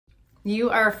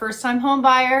You are a first-time home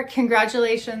buyer.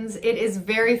 Congratulations. It is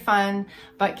very fun,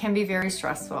 but can be very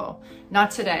stressful.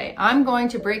 Not today. I'm going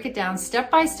to break it down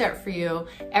step by step for you,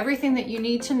 everything that you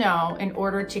need to know in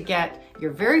order to get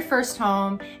your very first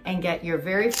home and get your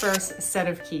very first set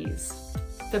of keys.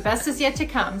 The best is yet to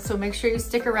come, so make sure you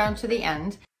stick around to the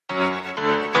end.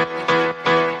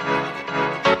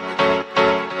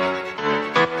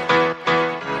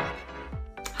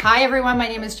 Hi everyone, my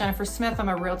name is Jennifer Smith. I'm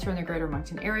a realtor in the Greater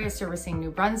Moncton Area servicing New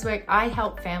Brunswick. I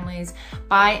help families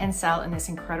buy and sell in this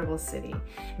incredible city.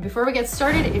 And before we get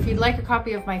started, if you'd like a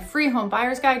copy of my free home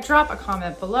buyer's guide, drop a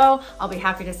comment below. I'll be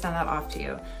happy to send that off to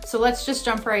you. So let's just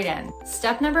jump right in.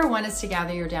 Step number one is to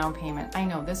gather your down payment. I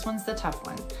know this one's the tough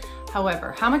one.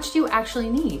 However, how much do you actually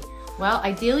need? Well,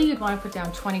 ideally you'd want to put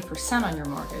down 20% on your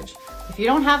mortgage. If you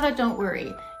don't have that, don't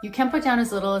worry. You can put down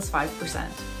as little as 5%.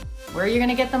 Where are you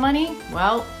gonna get the money?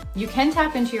 Well, you can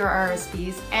tap into your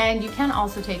RSPs and you can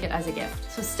also take it as a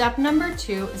gift. So step number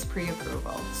two is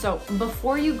pre-approval. So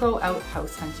before you go out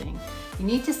house hunting, you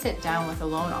need to sit down with a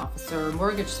loan officer or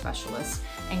mortgage specialist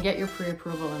and get your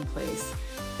pre-approval in place.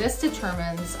 This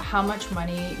determines how much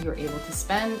money you're able to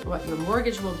spend, what your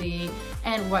mortgage will be,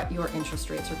 and what your interest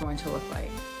rates are going to look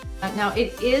like. Now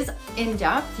it is in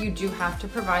depth. You do have to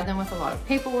provide them with a lot of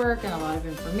paperwork and a lot of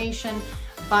information,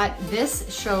 but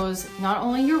this shows not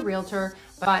only your realtor,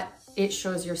 but it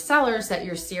shows your sellers that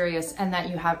you're serious and that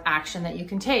you have action that you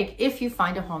can take if you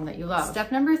find a home that you love.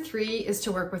 Step number three is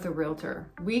to work with a realtor.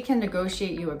 We can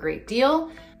negotiate you a great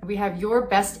deal. We have your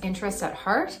best interests at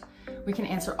heart. We can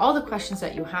answer all the questions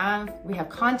that you have. We have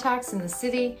contacts in the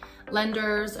city,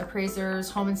 lenders, appraisers,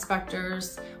 home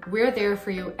inspectors. We're there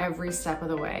for you every step of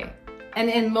the way. And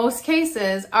in most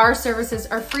cases, our services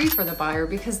are free for the buyer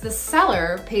because the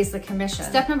seller pays the commission.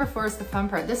 Step number four is the fun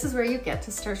part. This is where you get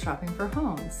to start shopping for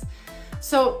homes.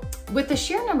 So with the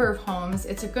sheer number of homes,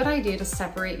 it's a good idea to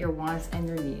separate your wants and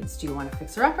your needs. Do you want a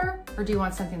fixer-upper or do you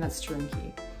want something that's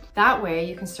turnkey? That way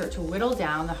you can start to whittle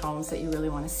down the homes that you really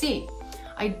want to see.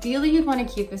 Ideally, you'd want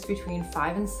to keep this between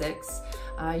 5 and 6.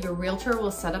 Your realtor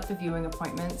will set up the viewing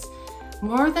appointments.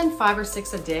 More than 5 or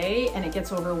 6 a day and it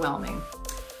gets overwhelming.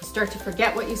 You start to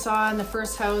forget what you saw in the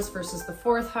first house versus the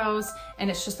fourth house, and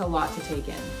it's just a lot to take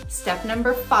in. Step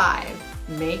number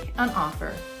 5, make an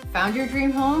offer. Found your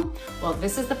dream home? Well,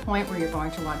 this is the point where you're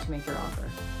going to want to make your offer.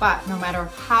 But no matter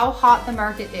how hot the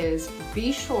market is,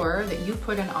 be sure that you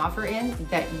put an offer in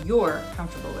that you're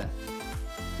comfortable with.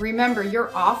 Remember,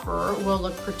 your offer will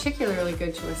look particularly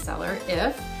good to a seller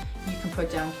if you can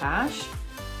put down cash,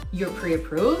 you're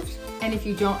pre-approved, and if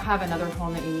you don't have another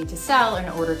home that you need to sell in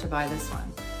order to buy this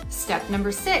one. Step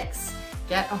number 6,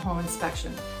 get a home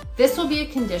inspection. This will be a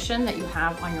condition that you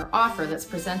have on your offer that's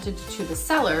presented to the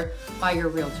seller by your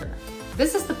realtor.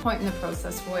 This is the point in the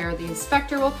process where the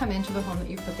inspector will come into the home that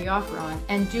you put the offer on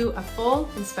and do a full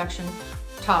inspection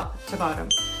top to bottom.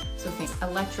 So think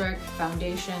electric,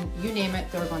 foundation, you name it,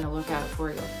 they're going to look at it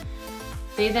for you.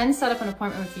 They then set up an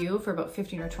appointment with you for about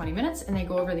 15 or 20 minutes and they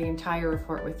go over the entire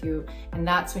report with you. And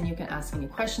that's when you can ask any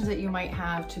questions that you might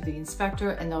have to the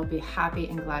inspector and they'll be happy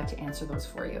and glad to answer those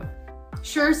for you.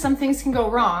 Sure, some things can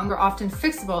go wrong, are often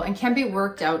fixable and can be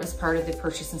worked out as part of the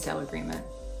purchase and sale agreement.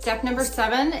 Step number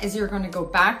 7 is you're going to go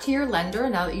back to your lender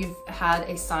now that you've had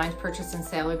a signed purchase and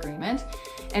sale agreement,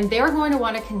 and they're going to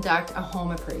want to conduct a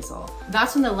home appraisal.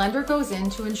 That's when the lender goes in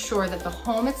to ensure that the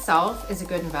home itself is a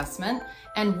good investment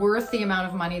and worth the amount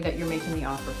of money that you're making the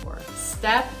offer for.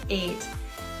 Step 8,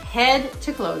 head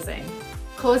to closing.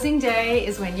 Closing day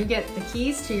is when you get the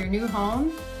keys to your new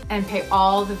home and pay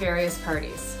all the various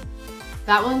parties.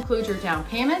 That will include your down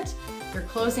payment, your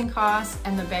closing costs,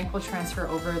 and the bank will transfer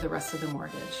over the rest of the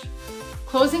mortgage.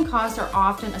 Closing costs are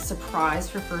often a surprise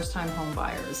for first-time home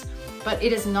buyers, but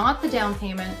it is not the down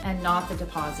payment and not the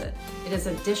deposit. It is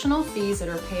additional fees that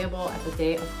are payable at the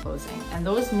day of closing, and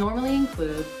those normally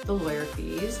include the lawyer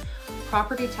fees,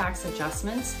 property tax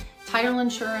adjustments, title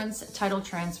insurance, title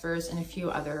transfers, and a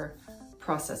few other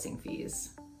processing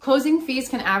fees. Closing fees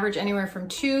can average anywhere from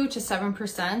 2 to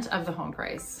 7% of the home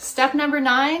price. Step number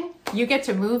 9, you get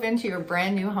to move into your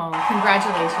brand new home.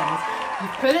 Congratulations.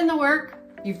 You've put in the work,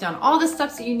 you've done all the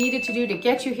steps that you needed to do to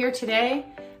get you here today.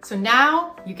 So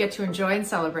now you get to enjoy and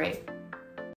celebrate.